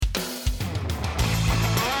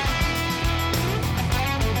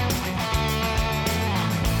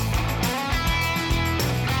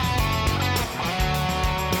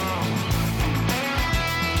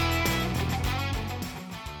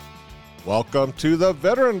Welcome to the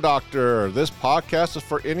Veteran Doctor. This podcast is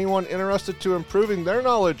for anyone interested to improving their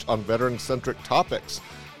knowledge on veteran-centric topics.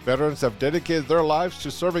 Veterans have dedicated their lives to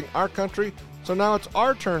serving our country, so now it's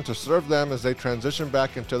our turn to serve them as they transition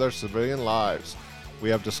back into their civilian lives. We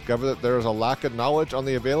have discovered that there is a lack of knowledge on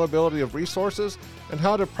the availability of resources and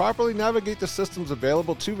how to properly navigate the systems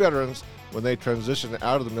available to veterans when they transition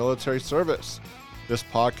out of the military service. This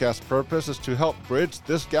podcast's purpose is to help bridge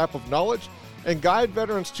this gap of knowledge and guide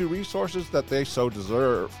veterans to resources that they so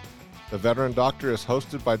deserve. The Veteran Doctor is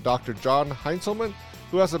hosted by Dr. John Heinzelman,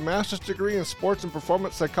 who has a master's degree in sports and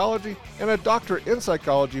performance psychology and a doctorate in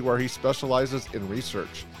psychology where he specializes in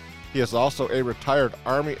research. He is also a retired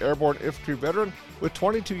Army Airborne Infantry veteran with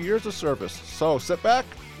 22 years of service. So sit back,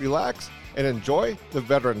 relax, and enjoy the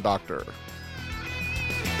Veteran Doctor.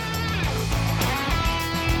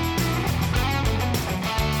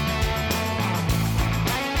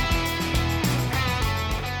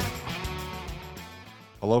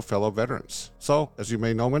 Hello, fellow veterans. So, as you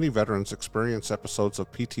may know, many veterans experience episodes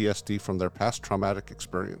of PTSD from their past traumatic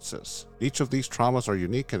experiences. Each of these traumas are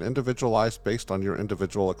unique and individualized based on your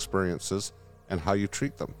individual experiences and how you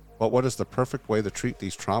treat them. But what is the perfect way to treat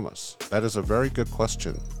these traumas? That is a very good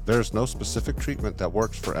question. There is no specific treatment that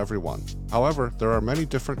works for everyone. However, there are many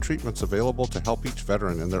different treatments available to help each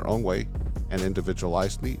veteran in their own way and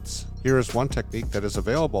individualized needs. Here is one technique that is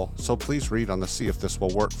available, so please read on to see if this will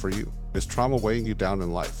work for you. Is trauma weighing you down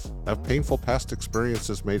in life? Have painful past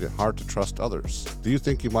experiences made it hard to trust others? Do you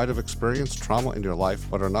think you might have experienced trauma in your life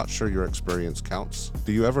but are not sure your experience counts?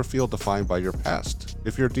 Do you ever feel defined by your past?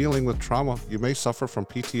 If you're dealing with trauma, you may suffer from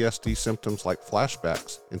PTSD symptoms like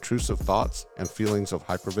flashbacks, intrusive thoughts, and feelings of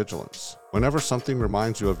hypervigilance. Whenever something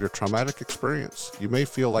reminds you of your traumatic experience, you may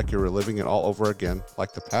feel like you're reliving it all over again,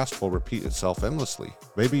 like the past will repeat itself endlessly.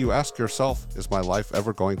 Maybe you ask yourself, is my life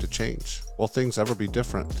ever going to change? Will things ever be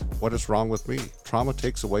different? What is wrong with me? Trauma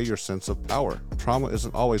takes away your sense of power. Trauma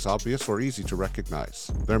isn't always obvious or easy to recognize.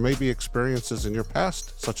 There may be experiences in your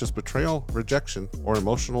past, such as betrayal, rejection, or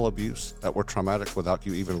emotional abuse, that were traumatic without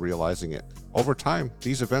you even realizing it. Over time,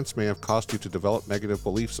 these events may have caused you to develop negative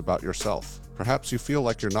beliefs about yourself. Perhaps you feel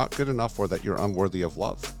like you're not good enough or that you're unworthy of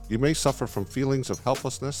love. You may suffer from feelings of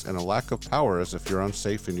helplessness and a lack of power as if you're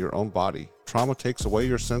unsafe in your own body. Trauma takes away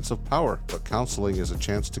your sense of power, but counseling is a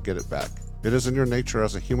chance to get it back. It is in your nature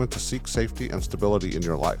as a human to seek safety and stability in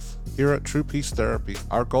your life. Here at True Peace Therapy,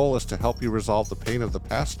 our goal is to help you resolve the pain of the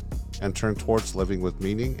past and turn towards living with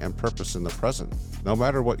meaning and purpose in the present. No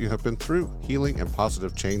matter what you have been through, healing and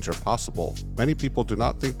positive change are possible. Many people do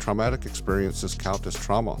not think traumatic experiences count as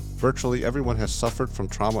trauma. Virtually everyone has suffered from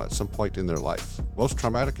trauma at some point in their life. Most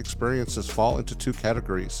traumatic experiences fall into two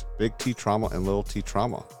categories: big T trauma and little t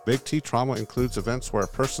trauma. Big T trauma includes events where a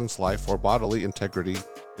person's life or bodily integrity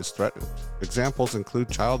is threatened. Examples include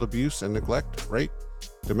child abuse and neglect, rape,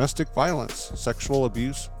 domestic violence, sexual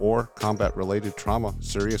abuse, or combat-related trauma,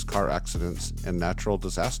 serious car accidents, and natural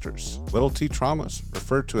disasters. Little t traumas,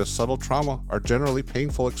 referred to as subtle trauma, are generally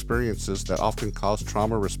painful experiences that often cause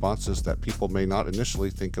trauma responses that people may not initially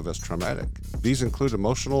think of as traumatic. These include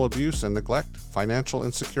emotional abuse and neglect, financial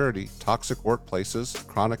insecurity, toxic workplaces,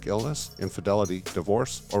 chronic illness, infidelity,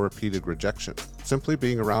 divorce, or repeated rejection. Simply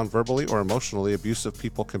being around verbally or emotionally abusive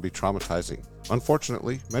people can be traumatizing.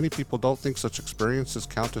 Unfortunately, many people don't think such experiences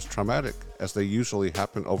count as traumatic, as they usually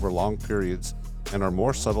happen over long periods and are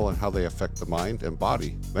more subtle in how they affect the mind and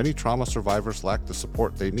body. Many trauma survivors lack the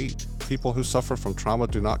support they need. People who suffer from trauma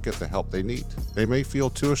do not get the help they need. They may feel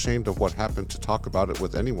too ashamed of what happened to talk about it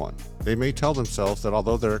with anyone. They may tell themselves that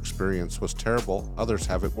although their experience was terrible, others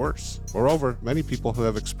have it worse. Moreover, many people who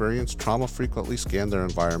have experienced trauma frequently scan their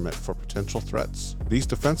environment for potential threats. These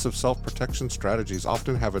defensive self-protection strategies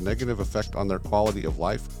often have a negative effect on their quality of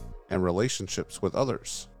life and relationships with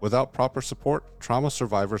others. Without proper support, trauma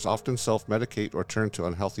survivors often self-medicate or turn to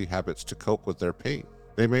unhealthy habits to cope with their pain.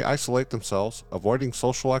 They may isolate themselves, avoiding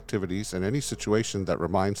social activities and any situation that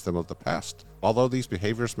reminds them of the past. Although these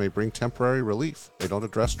behaviors may bring temporary relief, they don't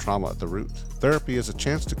address trauma at the root. Therapy is a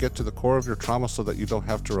chance to get to the core of your trauma so that you don't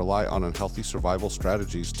have to rely on unhealthy survival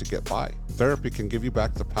strategies to get by. Therapy can give you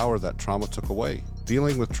back the power that trauma took away.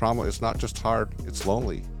 Dealing with trauma is not just hard, it's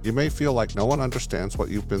lonely. You may feel like no one understands what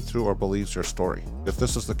you've been through or believes your story. If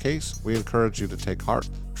this is the case, we encourage you to take heart.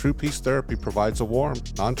 True Peace Therapy provides a warm,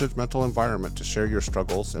 non-judgmental environment to share your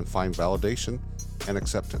struggles and find validation and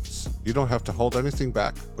acceptance. You don't have to hold anything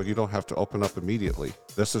back, but you don't have to open up immediately.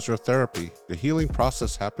 This is your therapy. The healing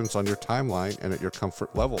process happens on your timeline and at your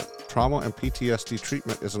comfort level. Trauma and PTSD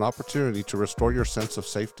treatment is an opportunity to restore your sense of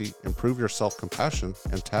safety, improve your self-compassion,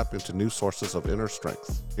 and tap into new sources of inner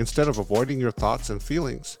strength. Instead of avoiding your thoughts and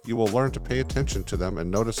feelings, you will learn to pay attention to them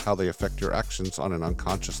and notice how they affect your actions on an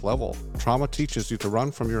unconscious level. Trauma teaches you to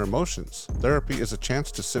run from your emotions. Therapy is a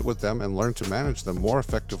chance to sit with them and learn to manage them more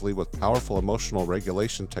effectively with powerful emotional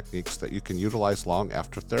regulation techniques that you can utilize long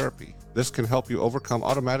after therapy. This can help you overcome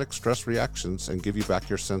automatic stress reactions and give you back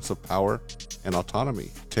your sense of power and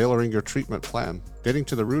autonomy. Tailoring your treatment plan. Getting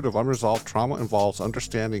to the root of unresolved trauma involves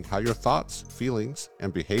understanding how your thoughts, feelings,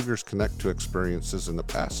 and behaviors connect to experiences in the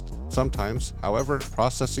past. Sometimes, however,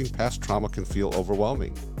 processing past trauma can feel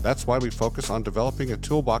overwhelming. That's why we focus on developing a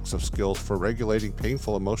toolbox of skills for regulating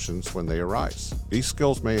painful emotions when they arise. These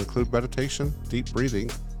skills may include meditation, deep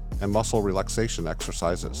breathing, and muscle relaxation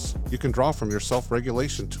exercises. You can draw from your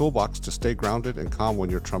self-regulation toolbox to stay grounded and calm when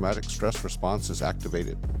your traumatic stress response is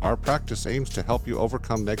activated. Our practice aims to help you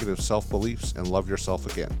overcome negative self-beliefs and love yourself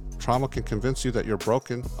again. Trauma can convince you that you're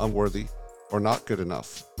broken, unworthy, or not good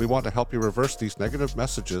enough. We want to help you reverse these negative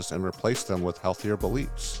messages and replace them with healthier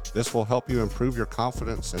beliefs. This will help you improve your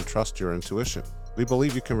confidence and trust your intuition. We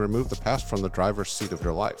believe you can remove the past from the driver's seat of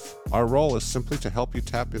your life. Our role is simply to help you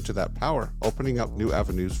tap into that power, opening up new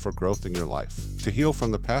avenues for growth in your life. To heal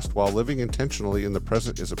from the past while living intentionally in the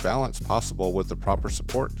present is a balance possible with the proper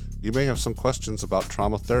support. You may have some questions about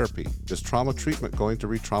trauma therapy. Is trauma treatment going to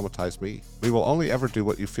re-traumatize me? We will only ever do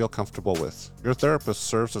what you feel comfortable with. Your therapist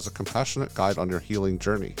serves as a compassionate guide on your healing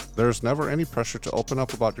journey. There is never any pressure to open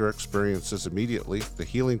up about your experiences immediately. The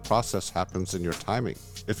healing process happens in your timing.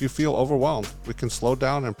 If you feel overwhelmed, we can slow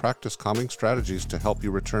down and practice calming strategies to help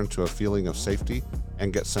you return to a feeling of safety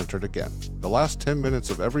and get centered again. The last 10 minutes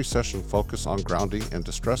of every session focus on grounding and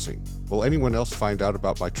distressing. Will anyone else find out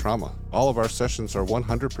about my trauma? All of our sessions are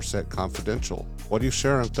 100% confidential. What you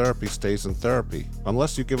share in therapy stays in therapy.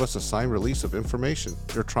 Unless you give us a signed release of information,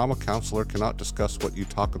 your trauma counselor cannot discuss what you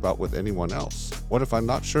talk about with anyone else. What if I'm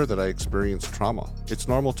not sure that I experienced trauma? It's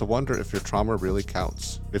normal to wonder if your trauma really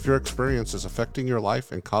counts. If your experience is affecting your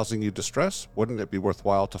life and causing you distress, wouldn't it be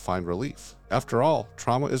worthwhile to find relief? After all,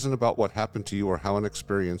 trauma isn't about what happened to you or how an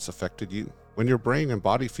experience affected you. When your brain and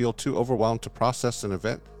body feel too overwhelmed to process an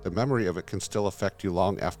event, the memory of it can still affect you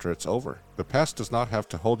long after it's over. The past does not have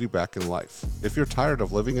to hold you back in life. If you're tired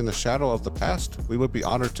of living in the shadow of the past, we would be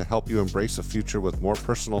honored to help you embrace a future with more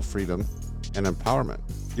personal freedom and empowerment.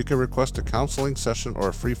 You can request a counseling session or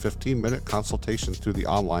a free 15-minute consultation through the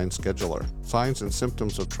online scheduler. Signs and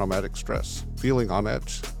symptoms of traumatic stress. Feeling on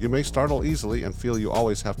edge. You may startle easily and feel you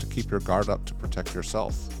always have to keep your guard up to protect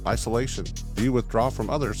yourself. Isolation. Do you withdraw from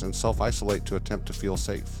others and self-isolate to attempt to feel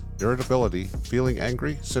safe? Irritability. Feeling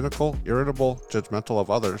angry, cynical, irritable, judgmental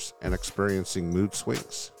of others, and experiencing mood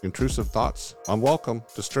swings. Intrusive thoughts. Unwelcome,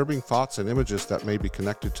 disturbing thoughts and images that may be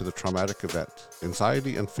connected to the traumatic event.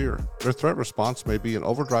 Anxiety and fear. Your threat response may be an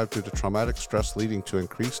overdrive due to traumatic stress leading to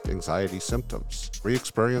increased anxiety symptoms.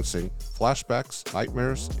 Re-experiencing. Flashbacks,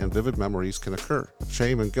 nightmares, and vivid memories can occur.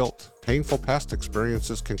 Shame and guilt. Painful past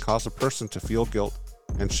experiences can cause a person to feel guilt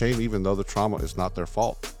and shame even though the trauma is not their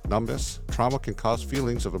fault. Numbness. Trauma can cause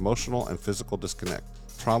feelings of emotional and physical disconnect.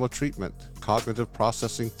 Trauma treatment. Cognitive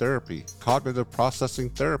processing therapy. Cognitive processing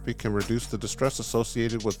therapy can reduce the distress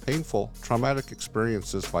associated with painful, traumatic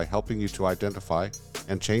experiences by helping you to identify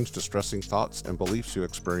and change distressing thoughts and beliefs you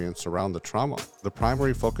experience around the trauma. The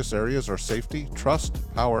primary focus areas are safety, trust,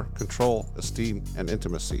 power, control, esteem, and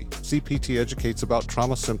intimacy. CPT educates about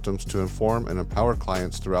trauma symptoms to inform and empower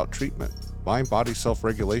clients throughout treatment. Mind-body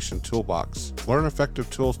self-regulation toolbox. Learn effective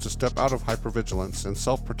tools to step out of hypervigilance and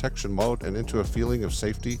self-protection mode and into a feeling of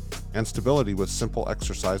safety and stability with simple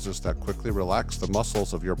exercises that quickly relax the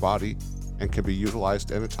muscles of your body and can be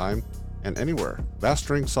utilized anytime and anywhere.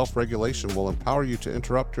 Mastering self-regulation will empower you to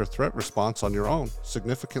interrupt your threat response on your own,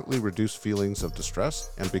 significantly reduce feelings of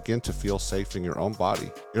distress, and begin to feel safe in your own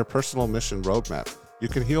body. Your personal mission roadmap. You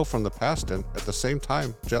can heal from the past and, at the same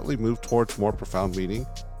time, gently move towards more profound meaning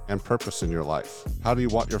and purpose in your life. How do you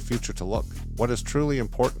want your future to look? What is truly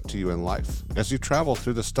important to you in life? As you travel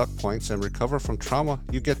through the stuck points and recover from trauma,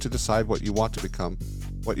 you get to decide what you want to become,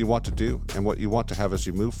 what you want to do, and what you want to have as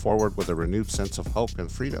you move forward with a renewed sense of hope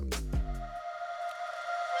and freedom.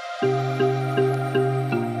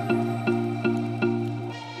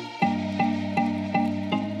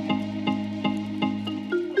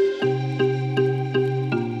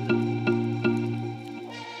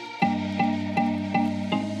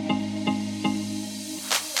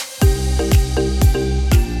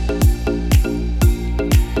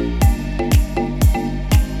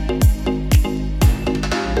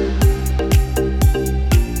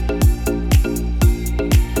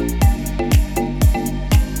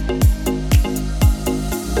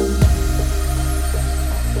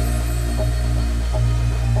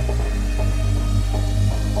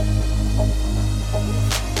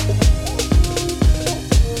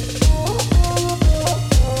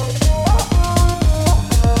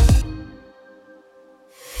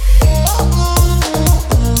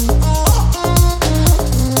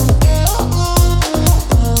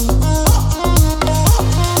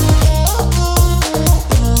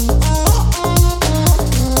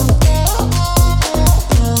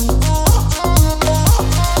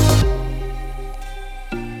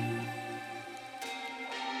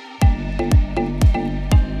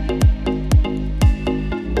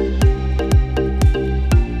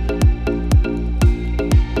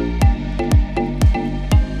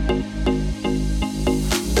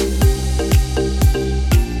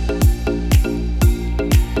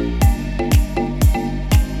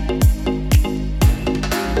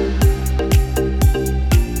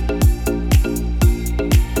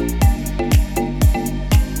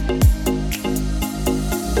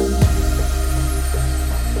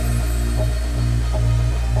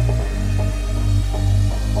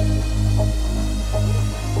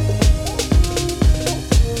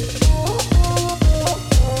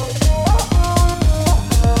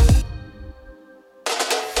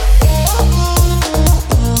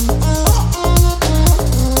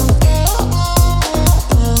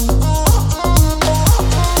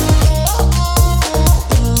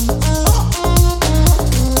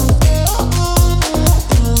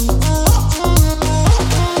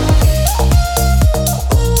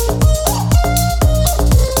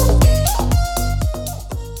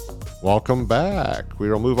 Welcome back. We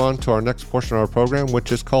will move on to our next portion of our program,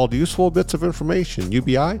 which is called Useful Bits of Information,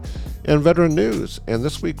 UBI, and Veteran News. And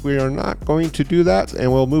this week we are not going to do that,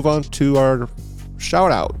 and we'll move on to our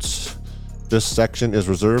shout-outs. This section is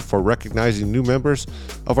reserved for recognizing new members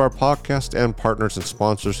of our podcast and partners and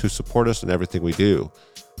sponsors who support us in everything we do.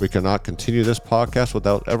 We cannot continue this podcast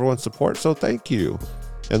without everyone's support, so thank you.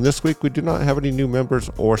 And this week we do not have any new members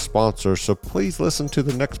or sponsors, so please listen to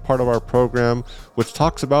the next part of our program, which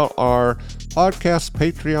talks about our podcast,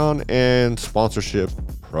 Patreon, and sponsorship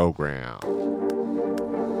program.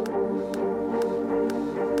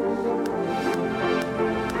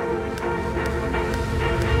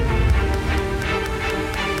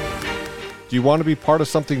 Do you want to be part of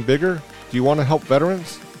something bigger? Do you want to help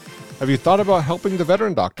veterans? Have you thought about helping the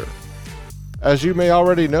Veteran Doctor? As you may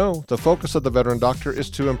already know, the focus of the Veteran Doctor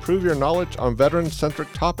is to improve your knowledge on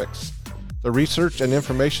veteran-centric topics. The research and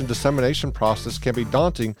information dissemination process can be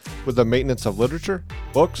daunting with the maintenance of literature,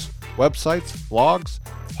 books, websites, blogs,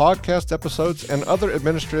 podcast episodes, and other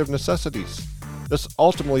administrative necessities. This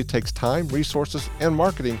ultimately takes time, resources, and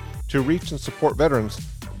marketing to reach and support veterans,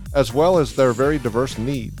 as well as their very diverse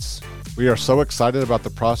needs. We are so excited about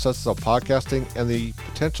the process of podcasting and the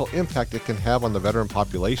potential impact it can have on the veteran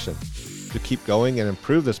population. To keep going and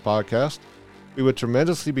improve this podcast, we would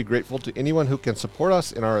tremendously be grateful to anyone who can support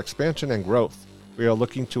us in our expansion and growth. We are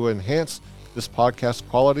looking to enhance this podcast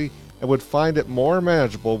quality and would find it more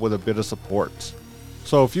manageable with a bit of support.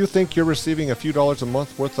 So if you think you're receiving a few dollars a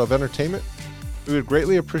month worth of entertainment, we would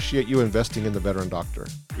greatly appreciate you investing in the Veteran Doctor.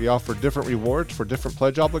 We offer different rewards for different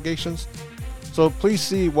pledge obligations, so please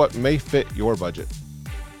see what may fit your budget.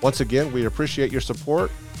 Once again, we appreciate your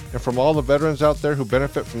support. And from all the veterans out there who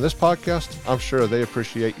benefit from this podcast, I'm sure they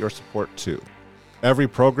appreciate your support too. Every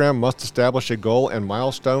program must establish a goal and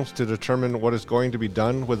milestones to determine what is going to be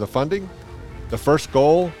done with the funding. The first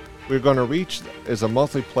goal we're going to reach is a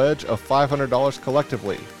monthly pledge of $500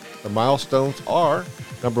 collectively. The milestones are,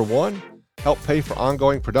 number 1, help pay for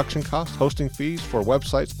ongoing production costs, hosting fees for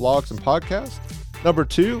websites, blogs, and podcasts. Number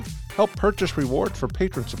 2, help purchase rewards for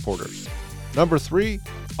patron supporters. Number 3,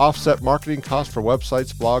 offset marketing costs for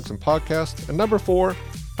websites, blogs, and podcasts. And number 4,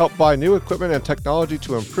 help buy new equipment and technology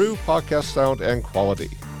to improve podcast sound and quality.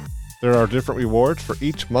 There are different rewards for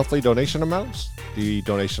each monthly donation amounts. The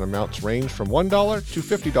donation amounts range from $1 to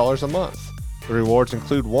 $50 a month. The rewards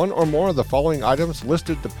include one or more of the following items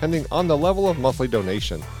listed depending on the level of monthly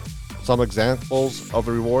donation. Some examples of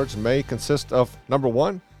the rewards may consist of, number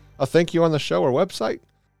 1, a thank you on the show or website.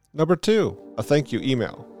 Number 2, a thank you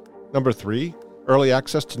email. Number 3, early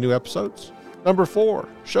access to new episodes. Number 4,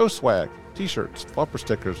 show swag, t-shirts, bumper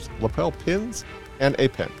stickers, lapel pins, and a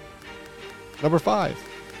pen. Number 5,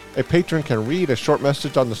 a patron can read a short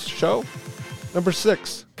message on the show. Number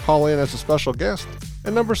 6, call in as a special guest.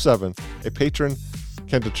 And number 7, a patron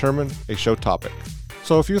can determine a show topic.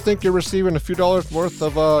 So if you think you're receiving a few dollars worth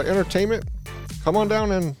of entertainment, come on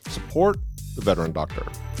down and support the Veteran Doctor.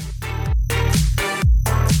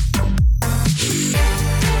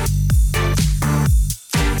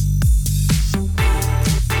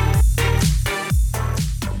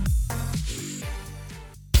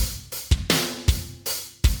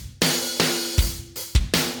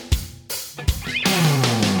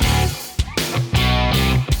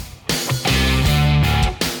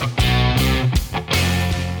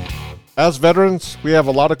 As veterans, we have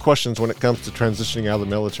a lot of questions when it comes to transitioning out of the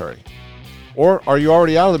military. Or are you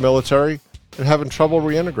already out of the military and having trouble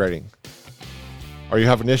reintegrating? Are you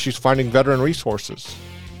having issues finding veteran resources?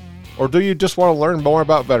 Or do you just want to learn more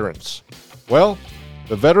about veterans? Well,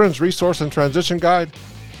 the Veterans Resource and Transition Guide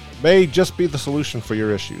may just be the solution for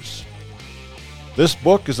your issues. This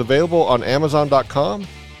book is available on Amazon.com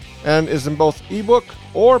and is in both ebook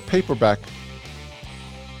or paperback.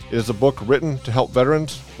 It is a book written to help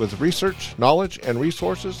veterans with research, knowledge, and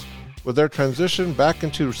resources with their transition back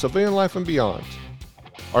into civilian life and beyond.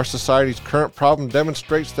 Our society's current problem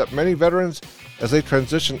demonstrates that many veterans, as they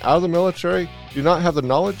transition out of the military, do not have the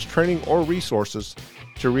knowledge, training, or resources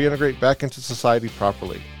to reintegrate back into society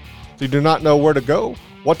properly. They do not know where to go,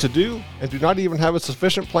 what to do, and do not even have a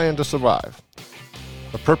sufficient plan to survive.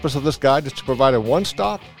 The purpose of this guide is to provide a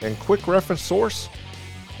one-stop and quick reference source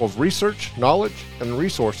of research, knowledge, and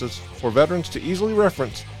resources for veterans to easily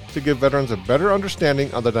reference to give veterans a better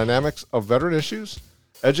understanding of the dynamics of veteran issues,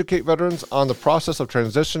 educate veterans on the process of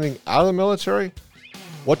transitioning out of the military,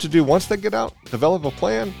 what to do once they get out, develop a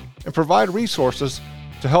plan, and provide resources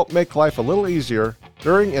to help make life a little easier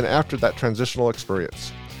during and after that transitional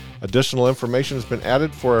experience. Additional information has been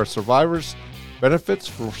added for our survivors' benefits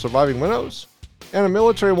for surviving widows, and a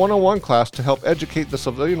Military 101 class to help educate the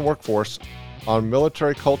civilian workforce on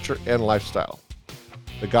military culture and lifestyle.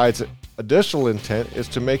 The guide's additional intent is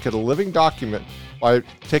to make it a living document by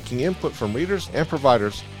taking input from readers and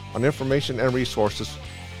providers on information and resources,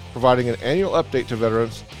 providing an annual update to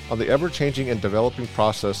veterans on the ever-changing and developing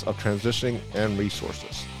process of transitioning and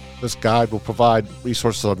resources. This guide will provide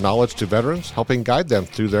resources of knowledge to veterans, helping guide them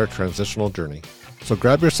through their transitional journey. So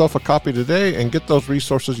grab yourself a copy today and get those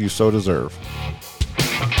resources you so deserve.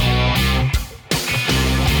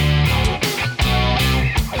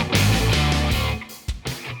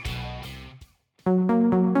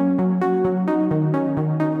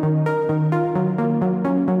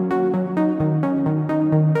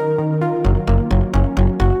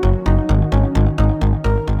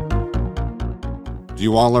 Do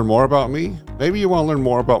you want to learn more about me? Maybe you want to learn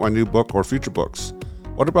more about my new book or future books.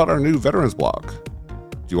 What about our new Veterans blog?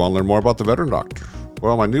 Do you want to learn more about the Veteran Doctor?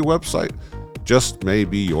 Well, my new website just may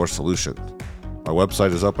be your solution. My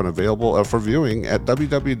website is up and available for viewing at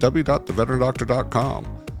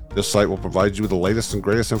www.theveterandoctor.com. This site will provide you with the latest and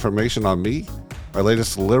greatest information on me, my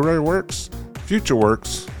latest literary works, future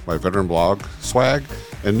works, my veteran blog, swag,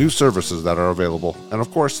 and new services that are available, and of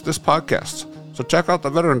course, this podcast. So check out the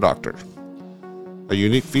Veteran Doctor. A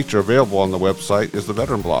unique feature available on the website is the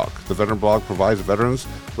Veteran Blog. The Veteran Blog provides veterans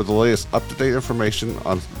with the latest up-to-date information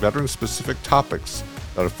on veteran-specific topics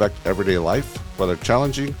that affect everyday life, whether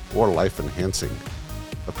challenging or life-enhancing.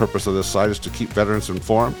 The purpose of this site is to keep veterans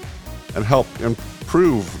informed and help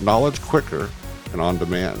improve knowledge quicker and on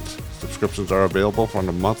demand. Subscriptions are available for a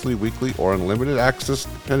monthly, weekly, or unlimited access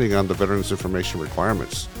depending on the veteran's information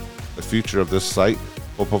requirements. The future of this site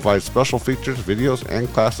will provide special features, videos, and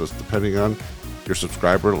classes depending on your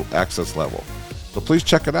subscriber access level. So please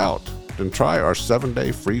check it out and try our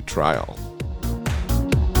 7-day free trial.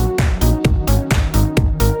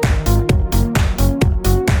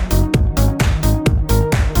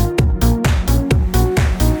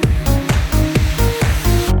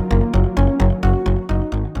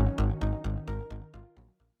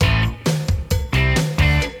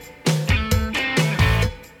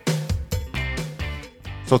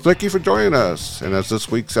 So thank you for joining us, and as this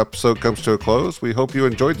week's episode comes to a close, we hope you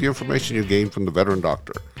enjoyed the information you gained from the Veteran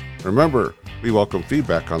Doctor. Remember, we welcome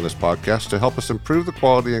feedback on this podcast to help us improve the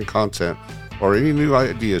quality and content or any new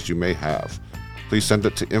ideas you may have. Please send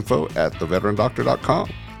it to info@theveterandoctor.com.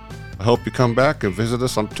 I hope you come back and visit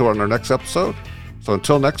us on our next episode. So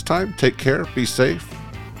until next time, take care, be safe,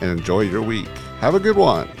 and enjoy your week. Have a good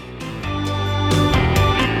one.